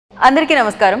అందరికీ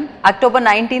నమస్కారం. October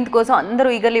 19th కోసం అందరూ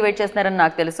ఈగర్లీ వెయిట్ చేస్తున్నారని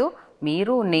నాకు తెలుసు.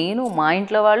 మీరు, నేను, మా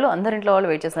ఇంట్లో వాళ్ళు, అందరింట్లో వాళ్ళు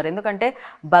వెయిట్ చేస్తున్నారు. ఎందుకంటే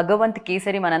భగవంత్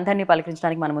కేసరి మనందరినీ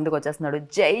పలకరించడానికి మన ముందుకు వచ్చేస్తున్నాడు.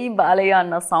 జై బాలయ్య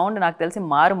అన్న సౌండ్ నాకు తెలిసి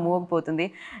మారు మోగిపోతుంది.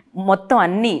 మొత్తం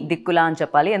అన్ని దిక్కులా అని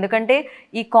చెప్పాలి. ఎందుకంటే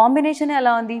ఈ కాంబినేషన్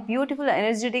ఎలా ఉంది, beautiful,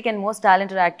 energetic and most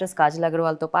talented actress Kajal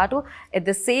అగర్వాల్తో పాటు ఎట్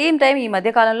ద సేమ్ టైం ఈ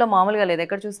మధ్యకాలంలో మామూలుగా లేదు,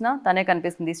 ఎక్కడ చూసినా తనే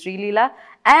కనిపిస్తుంది, శ్రీలీల.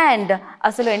 అండ్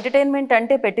అసలు ఎంటర్టైన్మెంట్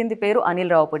అంటే పెట్టింది పేరు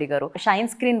అనిల్ రావుపూడి గారు.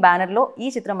 షైన్ స్క్రీన్ బ్యానర్లో ఈ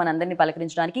చిత్రం మనందరినీ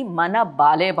పలకరించడానికి మన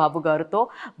బాలయ్య బాబు గారితో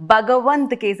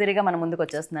భగవంత్ కేసరిగా మన ముందుకు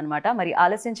వచ్చేస్తుంది అనమాట. మరి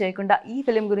ఆలస్యం చేయకుండా ఈ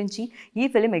ఫిలిం గురించి, ఈ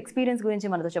ఫిలిం ఎక్స్పీరియన్స్ గురించి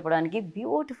మనతో చెప్పడానికి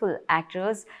beautiful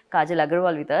actors Kajal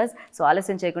Agarwal with us. So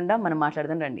ఆలస్యం చేయకుండా మనం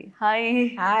మాట్లాడదాం రండి.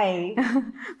 హాయ్.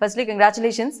 ఫస్ట్లీ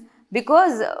కంగ్రాచులేషన్స్,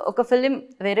 బికాజ్ ఒక ఫిలిం,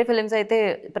 వేరే ఫిలిమ్స్ అయితే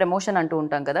ప్రమోషన్ అంటూ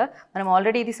ఉంటాం కదా, మనం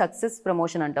ఆల్రెడీ ఇది సక్సెస్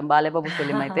ప్రమోషన్ అంటాం బాలయ్య బాబు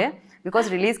ఫిలిం అయితే. బికాస్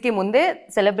రిలీజ్కి ముందే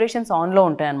సెలబ్రేషన్స్ ఆన్లో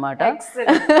ఉంటాయి అనమాట.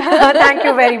 Thank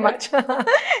you very much.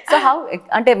 So how,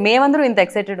 అంటే మేమందరూ ఇంత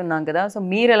ఎక్సైటెడ్ ఉన్నాం కదా, సో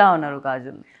మీరు ఎలా ఉన్నారు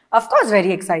Kajal? Of course,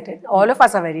 very excited. All of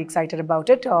us are very excited about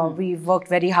it. We've worked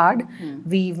very hard.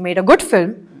 We've made a good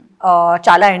film.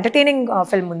 Chala entertaining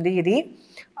film undi idi.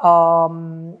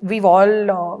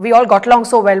 We all got along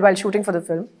so well while shooting for the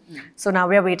film. So now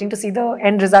we are waiting to see the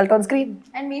end result on screen.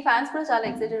 And me fans కూడా చాలా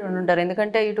excited ఉంటారు,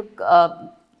 ఎందుకంటే ఇటు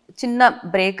చిన్న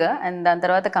break and దాని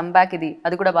తర్వాత comeback ఇది,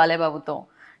 అది కూడా బాలయ్య బాబుతో.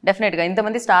 డెఫినెట్గా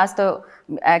ఇంతమంది స్టార్స్తో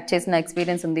యాక్ట్ చేసిన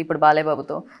ఎక్స్పీరియన్స్ ఉంది ఇప్పుడు బాలయ్య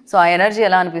బాబుతో. సో ఆ ఎనర్జీ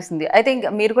ఎలా అనిపిస్తుంది? ఐ థింక్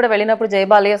మీరు కూడా వెళ్ళినప్పుడు జై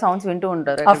బాలయ్య సౌండ్స్ వింటూ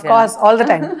ఉంటారు. Of course, all the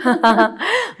time.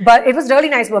 But it was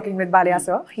really nice working with Balaya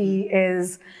sir. He is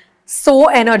so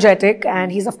energetic and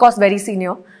he's of course very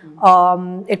senior.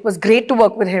 It was great to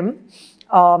work with him.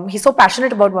 He's so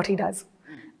passionate about what he does.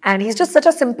 And he's just such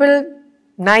a simple,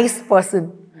 nice person.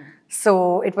 So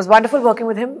it was wonderful working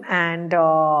with him and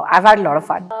I've had a lot of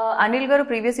fun. Anil గారు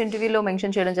previous ఇంటర్వ్యూలో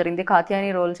mention చేయడం జరిగింది, Katyayani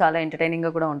role చాలా entertaining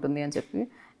గా కూడా ఉంటుంది అని చెప్పి.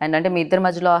 అండ్ అంటే మీ ఇద్దరి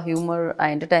మధ్యలో ఆ హ్యూమర్, ఆ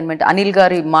ఎంటర్టైన్మెంట్, అనిల్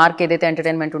గారి మార్క్ ఏదైతే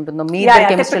ఎంటర్టైన్మెంట్ ఉంటుందో మీ ఇద్దరి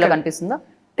కెమిస్ట్రీలో కనిపిస్తుందో?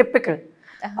 Typical.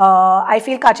 I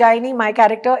feel Katyayani, my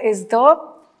character, is the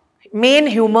main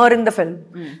humor in the film.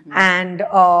 And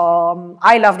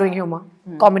I love doing humor.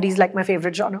 Comedy is like my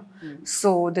favorite genre.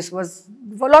 So this was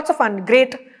lots of fun,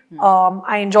 great.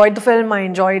 I enjoyed the film, I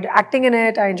enjoyed acting in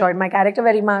it, I enjoyed my character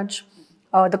very much.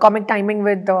 The comic timing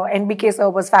with NBK sir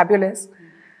was fabulous.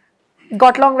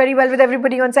 Got along very well with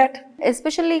everybody on set.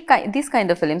 Especially these kind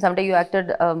of films, అంటే you acted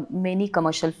many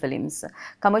commercial films.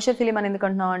 Commercial film అని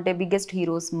ఎందుకంటున్నాం అంటే biggest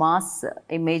heroes, mass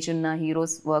image ఉన్న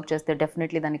heroes work చేస్తే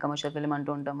definitely దాన్ని commercial film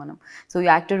అంటూ ఉంటాం మనం. So you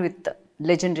acted with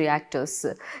legendary actors.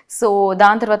 So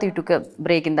దాని తర్వాత యూ టుక్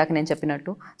బ్రేక్, ఇందాక నేను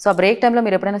చెప్పినట్టు. సో ఆ బ్రేక్ టైంలో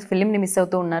మీరు ఎప్పుడైనా ఫిలింని మిస్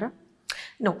అవుతూ ఉన్నారా?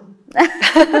 No.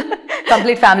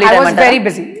 Complete family I time. I was very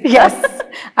busy. Yes.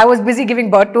 I was busy giving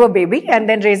birth to a baby and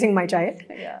then raising my child.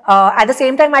 At the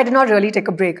same time, I did not really take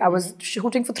a break. I was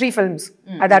shooting for 3 films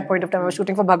at that point of time. I was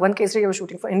shooting for Bhagavanth Kesari, I was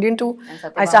shooting for Indian 2.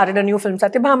 I started a new film,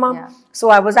 Satyabhama. So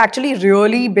I was actually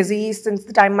really busy since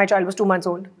the time my child was 2 months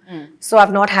old. So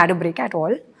I've not had a break at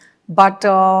all. But,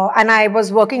 and I was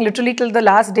working literally till the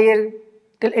last day,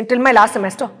 till my last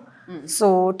semester. So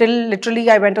till literally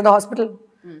I went to the hospital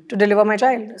to deliver my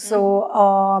child. So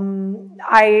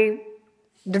I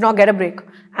did not get a break.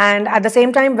 And at the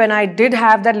same time, when I did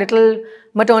have that little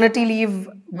maternity leave,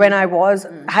 when I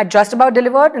had just about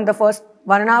delivered in the first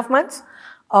 1.5 months,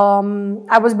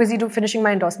 I was busy finishing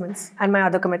my endorsements and my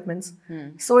other commitments.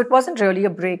 So it wasn't really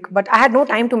a break, but I had no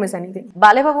time to miss anything.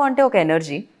 Balayya Babu అంటే ఒక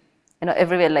energy, you know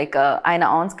everywhere. Like ఆయన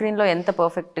on స్క్రీన్లో ఎంత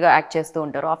పర్ఫెక్ట్గా act చేస్తూ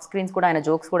ఉంటారు, of screens కూడా ఆయన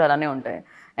జోక్స్ కూడా అలానే ఉంటాయి.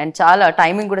 అండ్ చాలా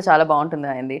టైమింగ్ కూడా చాలా బాగుంటుంది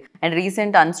ఆయనది. అండ్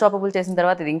రీసెంట్ అన్స్టాపబుల్ చేసిన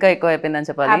తర్వాత ఇది ఇంకా ఎక్కువ అయిపోయిందని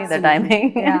చెప్పాలి, the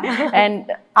timing. And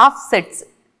of sets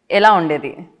ఎలా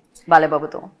ఉండేది బాలయ్య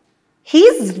బాబుతో?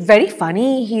 He's very funny.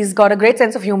 He's got a great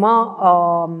sense of humor.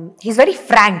 He's very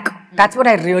frank. That's what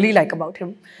I really like about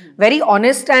him. Very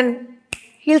honest, and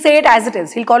he'll say it as it is.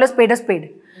 He'll call a spade.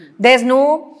 There's no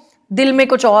dil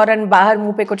mein kuch aur and bahar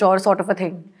muh pe kuch aur sort of a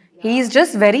thing. He's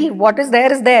just very, what is there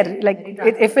is there. Like,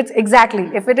 if it's exactly,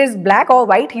 if it is black or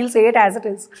white, he'll say it as it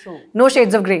is. No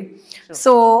shades of grey.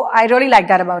 So I really like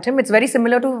that about him. It's very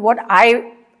similar to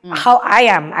how I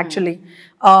am actually.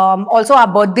 Also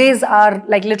our birthdays are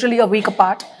like literally a week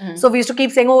apart. So we used to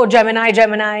keep saying, oh,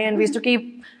 Gemini, and we used to keep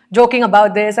joking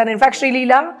about this. And in fact,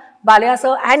 Srilila, Balaya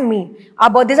sir and me,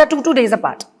 our birthdays are 2 days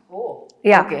apart.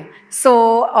 Yeah. Okay. So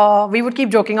we would keep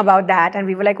joking about that, and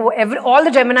we were like, oh, all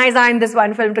the Geminis are in this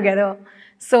one film together.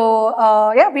 So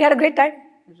yeah, we had a great time.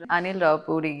 Anil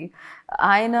Ravipudi,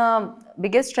 ఆయన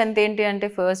biggest strength ఏంటి అంటే,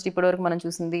 first ఇప్పటివరకు మనం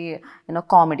చూసింది you know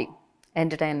comedy,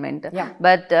 entertainment.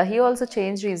 But he also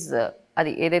change his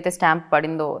అది ఏదైతే stamp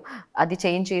పడిందో అది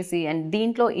చేంజ్ చేసి అండ్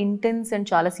దీంట్లో ఇంటెన్స్ అండ్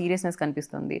చాలా సీరియస్నెస్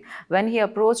కనిపిస్తుంది. వెన్ హీ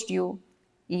అప్రోచ్డ్ యూ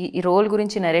ఈ రోల్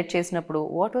గురించి నరేట్ చేసినప్పుడు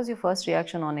what was your first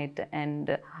reaction on it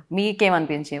and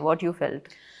మీకేమనిపించింది, what you felt?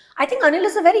 I think Anil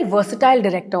is a very versatile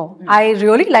director. I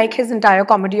really like his entire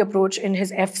comedy approach in his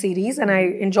F series, and I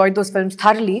enjoyed those films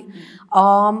thoroughly.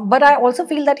 But I also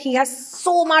feel that he has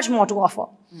so much more to offer.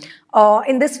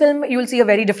 In this film, you'll see a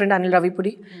very different Anil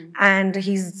Ravipudi, and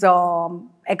he's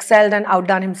excelled and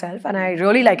outdone himself, and I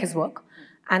really like his work.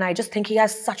 And I just think he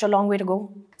has such a long way to go.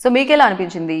 So, మీకెలా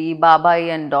అనిపించింది ఈ బాబాయ్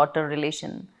and daughter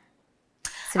relation?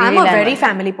 I'm a very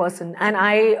family person, and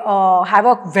I have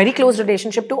a very close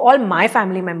relationship to all my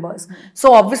family members. So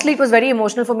obviously it was very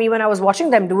emotional for me when I was watching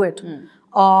them do it.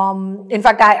 In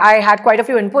fact, I had quite a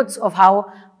few inputs of how,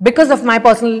 because of my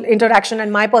personal interaction and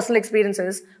my personal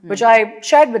experiences, which I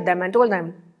shared with them and told them.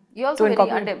 You also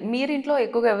అంటే మీరింట్లో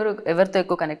ఎక్కువగా ఎవరితో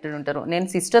ఎక్కువ connected ఉంటారు? నేను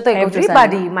సిస్టర్తో ఎక్కువ చూసాను.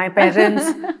 Everybody, my parents,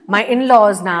 my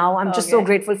in-laws now. I'm just so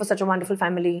grateful for such a wonderful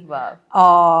family. Wow.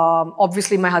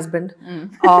 Obviously my husband.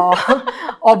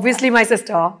 Obviously my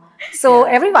sister. So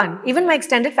everyone, even my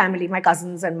extended family, my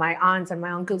cousins and my aunts and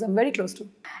my uncles, I'm very close to.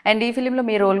 And ఈ ఫిలింలో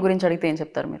మీ role గురించి అడిగితే ఏం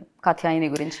చెప్తారు మీరు, కాత్యాయని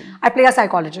గురించి? I play a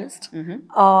psychologist.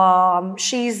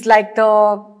 She's like the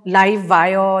live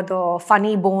wire, the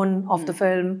funny bone of the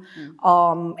film.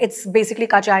 It's basically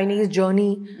Katyayani's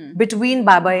journey between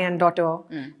Babai and daughter,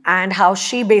 and how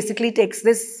she basically takes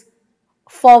this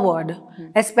forward,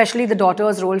 especially the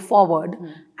daughter's role forward,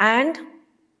 and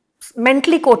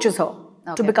mentally coaches her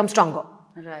to become stronger.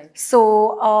 Right. So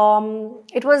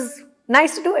it was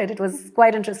nice to do it. It was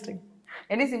quite interesting.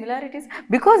 Any similarities?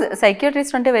 Because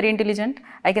psychiatrist ante very intelligent.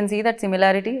 I can see that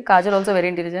similarity. Kajal also very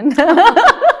intelligent.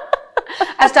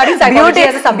 I studied psychology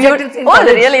as a subject in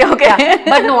college. Oh, really? Okay. Yeah.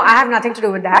 But no, I have nothing to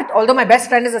do with that. Although my best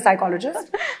friend is a psychologist.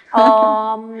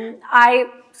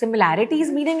 Similarities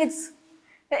meaning it's,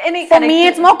 for me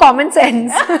it's more common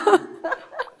sense.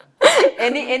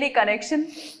 Any connection?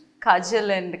 Kajal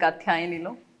and Katyayani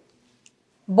lo?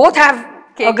 Both have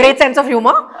a great sense of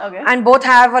humor, and both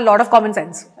have a lot of common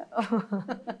sense.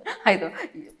 Aito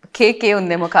KK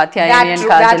undemo Katyayani and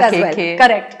Kajal KK. Well.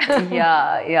 Correct.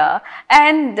 Yeah.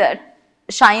 And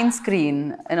shine screen,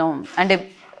 you know, and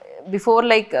before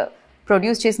like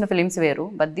produce చేసిన films వేరు,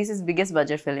 but this is biggest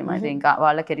budget film I think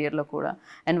వాళ్ళ కెరియర్లో కూడా.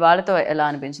 And వాళ్ళతో ఎలా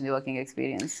అనిపించింది working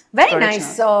experience? Very nice.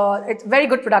 It's very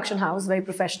good production house, very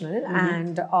professional,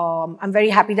 and I'm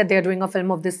very happy that they're doing a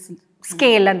film of this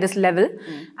scale and this level,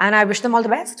 and I wish them all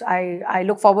the best. I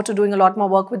look forward to doing a lot more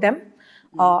work with them.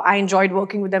 I enjoyed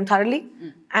working with them thoroughly,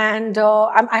 and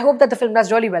I hope that the film does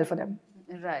really well for them.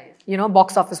 Right. You know, box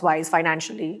office wise,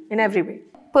 financially, in every way.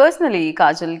 Personally,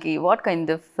 Kajal ki, what kind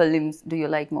of films do you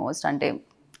like most? Ante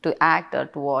to act or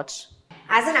to watch?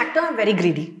 As an actor, I'm very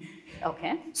greedy.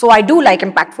 Okay. So I do like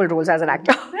impactful roles as an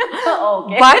actor.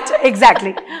 Okay. But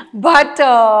exactly. But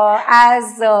as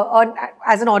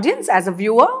an audience, as a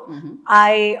viewer,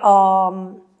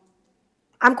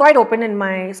 I'm quite open in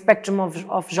my spectrum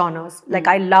of genres. Like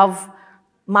I love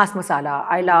mass masala.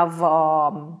 I love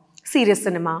serious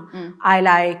cinema. I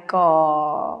like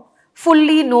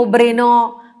fully no-brainer,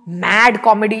 mad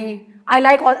comedy. I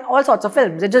like all sorts of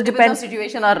films. It just depends. No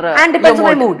situation or and depends on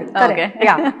my mood. Correct. Okay.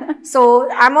 Yeah. So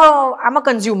I'm a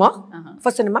consumer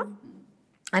for cinema,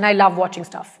 and I love watching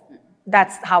stuff.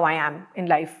 That's how I am in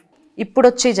life. ఇప్పుడు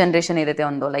వచ్చే generation ఏదైతే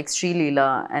ఉందో like Sreeleela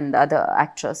and other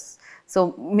actress, so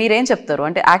మీరేం చెప్తారు?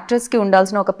 అంటే యాక్ట్రెస్కి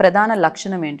ఉండాల్సిన ఒక ప్రధాన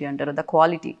లక్షణం ఏంటి అంటారు, the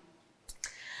quality?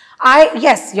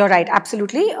 Yes, you're right,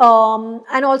 absolutely.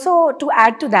 And also to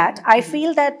add to that, I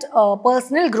feel that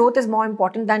personal growth is more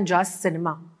important than just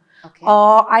cinema. Okay.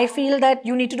 I feel that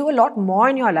you need to do a lot more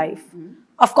in your life.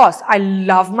 Of course, I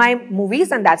love my movies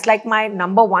and that's like my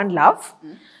number one love.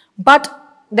 But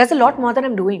there's a lot more that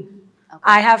I'm doing.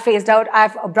 Okay.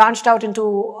 I've branched out into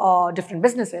different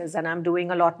businesses, and I'm doing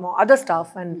a lot more other stuff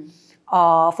and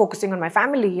focusing on my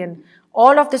family. And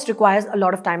all of this requires a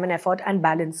lot of time and effort and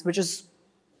balance, which is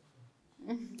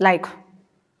like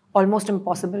almost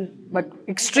impossible, but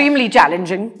extremely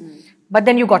challenging. But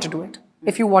then you got to do it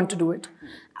if you want to do it.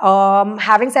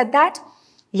 Having said that,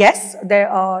 yes, there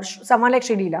someone like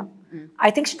Srilila,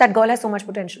 I think that girl has so much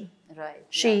potential. Right.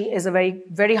 She is a very,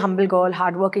 very humble girl,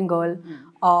 hardworking girl,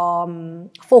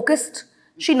 focused.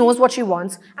 She knows what she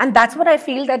wants, and that's what I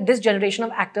feel that this generation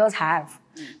of actors have.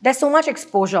 There's so much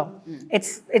exposure.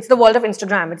 It's the world of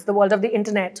Instagram. It's the world of the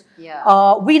internet. Yeah.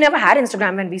 We never had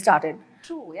Instagram when we started.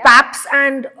 True. Yeah. Paps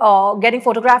and getting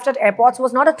photographed at airports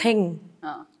was not a thing.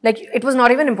 Like it was not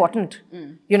even important.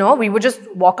 You know, we would just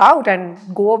walk out and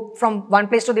go from one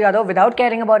place to the other without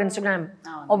caring about Instagram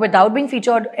or without being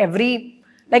featured every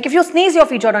Like if you sneeze,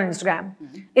 you're featured on Instagram.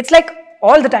 It's like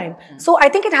all the time. So I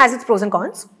think it has its pros and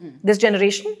cons, this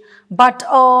generation. But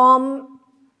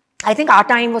I think our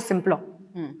time was simpler.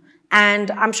 And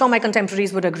I'm sure my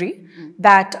contemporaries would agree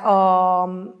that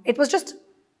it was just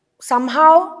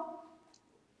somehow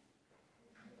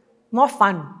more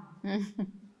fun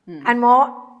and more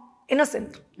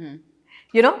innocent,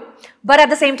 you know. But at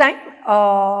the same time,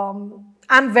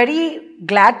 I'm very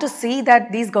glad to see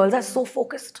that these girls are so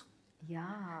focused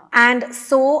and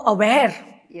so aware.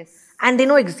 Yes. And they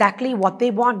know exactly what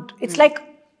they want. It's like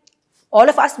all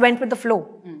of us went with the flow.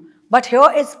 But here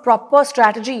it's proper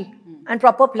strategy and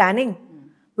proper planning,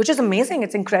 which is amazing.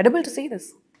 It's incredible to see this.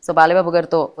 So Balababu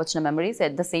garto vachina memories,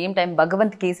 at the same time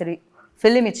Bhagavanth Kesari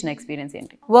film ichina experience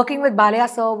enti? Working with Balaya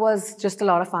sir was just a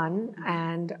lot of fun,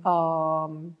 and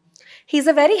he's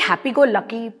a very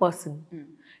happy-go-lucky person.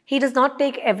 He does not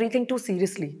take everything too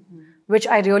seriously, which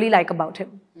I really like about him.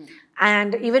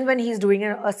 And even when he's doing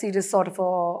a serious sort of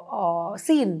a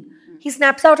scene, he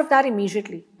snaps out of that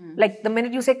immediately. Like the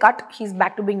minute you say cut, he's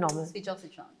back to being normal. Switch off,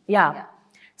 switch on. Yeah.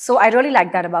 So I really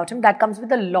like that about him. That comes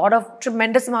with a lot of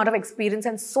tremendous amount of experience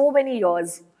and so many years,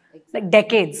 like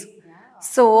decades.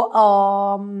 So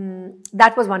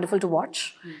that was wonderful to watch.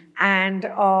 And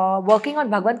working on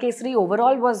Bhagavanth Kesari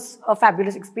overall was a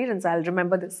fabulous experience. I'll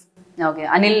remember this. Okay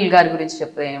Anil గారి గురించి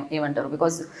చెప్తే ఏమంటారు?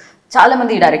 Because చాలా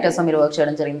మంది డైరెక్టర్స్తో మీరు work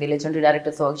చేయడం జరిగింది, legendary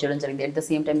డైరెక్టర్స్తో work చేయడం జరిగింది, at the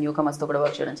same time new కమర్స్తో కూడా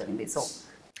వర్క్ చేయడం జరిగింది. So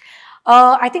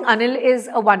I think Anil is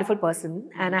a wonderful person,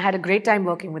 and I had a great time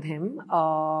working with him.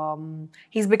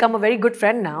 He's become a very good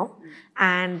friend now,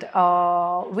 and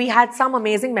we had some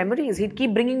amazing memories. He'd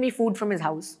keep bringing me food from his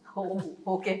house. Oh,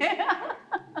 okay.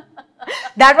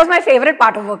 That was my favorite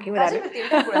part of working with Anil.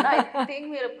 I think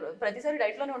మీరు ప్రతిసారి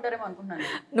diet లోనే ఉంటారేమో అనుకుంటున్నాను.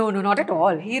 No, not at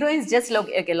all. Heroines just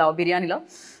love biryani.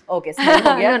 Okay,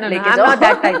 no, I'm not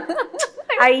that type.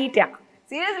 I eat, yeah.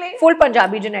 Seriously? Full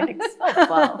Punjabi genetics.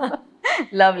 Wow.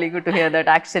 Lovely, good to hear that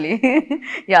actually.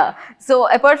 Yeah. So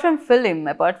apart from film,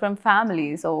 apart from family,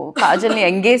 so Kajal ni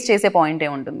engage chese point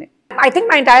em untundi? I think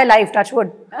my entire life, touch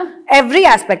wood, every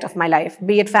aspect of my life,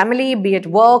 be it family, be it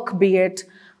work, be it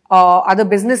other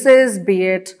businesses, be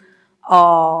it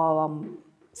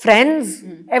friends,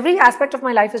 every aspect of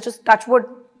my life is just touch wood.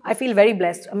 I feel very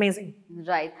blessed, amazing.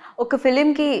 Right. ఒక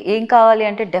ఫిలింకి ఏం కావాలి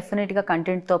అంటే డెఫినెట్గా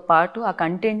కంటెంట్తో పాటు ఆ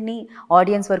కంటెంట్ని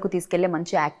audience వరకు తీసుకెళ్లే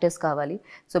మంచి యాక్టర్స్ కావాలి.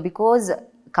 సో బికాజ్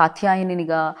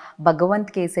కాత్యాయనిగా భగవంత్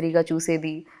కేసరిగా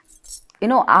చూసేది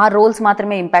యూనో ఆ రోల్స్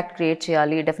మాత్రమే ఇంపాక్ట్ క్రియేట్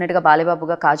చేయాలి. డెఫినెట్గా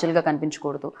బాలేబాబుగా కాజల్గా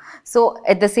కనిపించకూడదు. So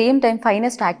at the same time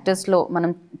finest యాక్టర్స్లో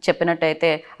మనం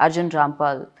చెప్పినట్టయితే Arjun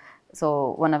Rampal, so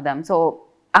one of them. So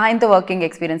ఆయనతో వర్కింగ్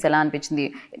ఎక్స్పీరియన్స్ ఎలా అనిపించింది?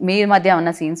 మీ మధ్య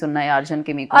ఉన్న సీన్స్ ఉన్నాయి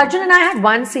అర్జున్కి మీకు? Arjun and I had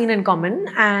one scene in common,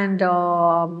 and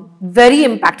very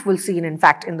impactful scene in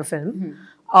fact in the film.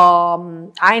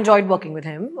 I enjoyed working with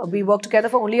him. We worked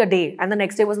together for only a day, and the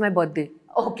next day was my birthday.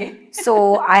 Okay. So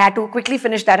I had to quickly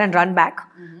finish that and run back.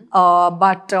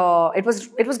 But it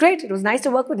was great. It was nice to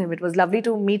work with him. It was lovely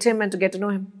to meet him and to get to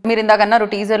know him. మీరు ఇందాక అన్నారు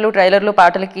టీజర్లు, ట్రైలర్లు,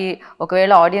 పాటలకి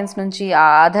ఒకవేళ audience నుంచి ఆ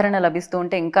ఆదరణ లభిస్తూ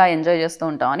ఉంటే ఇంకా ఎంజాయ్ చేస్తూ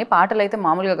ఉంటాం అని. పాటలు అయితే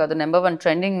మామూలుగా కాదు, నెంబర్ 1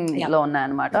 ట్రెండింగ్లో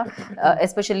ఉన్నాయన్నమాట.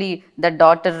 ఎస్పెషల్లీ దట్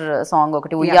డాటర్ సాంగ్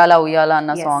ఒకటి, ఉయ్యాలా ఉయ్యాలా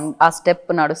అన్న సాంగ్, ఆ స్టెప్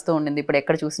నడుస్తూ ఉండింది ఇప్పుడు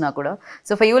ఎక్కడ చూసినా కూడా.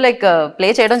 So for you like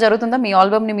play చేయడం జరుగుతుందా మీ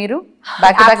ఆల్బమ్ని మీరు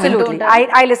back to back? Absolutely.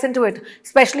 I listen to it,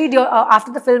 especially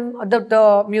after the film, the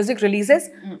music releases.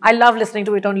 I love listening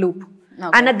to it on loop. Okay.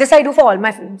 And this I do for all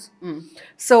my films.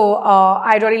 So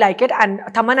I really like it, and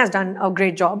Thaman has done a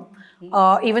great job.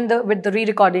 Even with the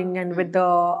re-recording and with the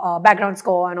background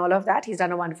score and all of that, he's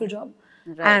done a wonderful job.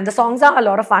 Right. And the songs are a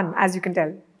lot of fun, as you can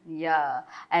tell. Yeah,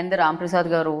 and the Ram Prasad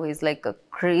garu is like a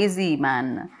crazy man.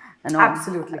 You know?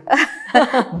 Absolutely.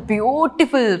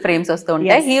 Beautiful frames వస్తూ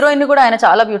ఉంటాయి. Heroine కూడా ఆయన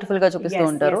చాలా beautiful గా చూపిస్తూ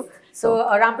ఉంటారు. So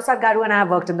Ram Prasad garu and I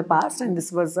have worked in the past, and this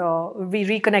was we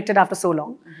reconnected after so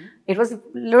long. It was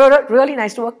really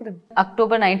nice to work with him.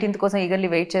 October 19th కోసం eagerly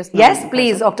wait చేస్తున్నాను. Yes,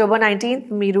 please. October 19th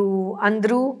మీరు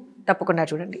అందరూ తప్పకుండా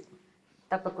చూడండి.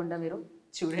 తప్పకుండా మీరు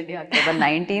చూడండి. October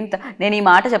 19th. నేను ఈ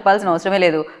మాట చెప్పాల్సిన అవసరమే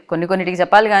లేదు, కొన్నిటికి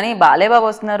చెప్పాలి కానీ బాలేబాబు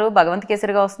వస్తున్నారు, భగవంత్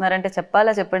కేసరిగా వస్తున్నారంటే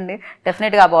చెప్పాలా చెప్పండి?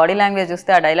 డెఫినెట్గా ఆ బాడీ లాంగ్వేజ్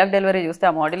చూస్తే, ఆ డైలాగ్ డెలివరీ చూస్తే,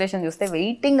 ఆ మాడ్యులేషన్ చూస్తే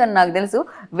వెయిటింగ్ అని నాకు తెలుసు.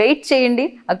 వెయిట్ చేయండి.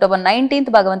 October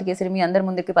 19th భగవంత్ కేసరి మీ అందరి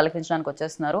ముందుకి పలకరించడానికి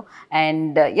వచ్చేస్తున్నారు.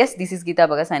 And yes, this is Gita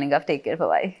Bhagat signing off. Take care,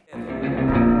 by.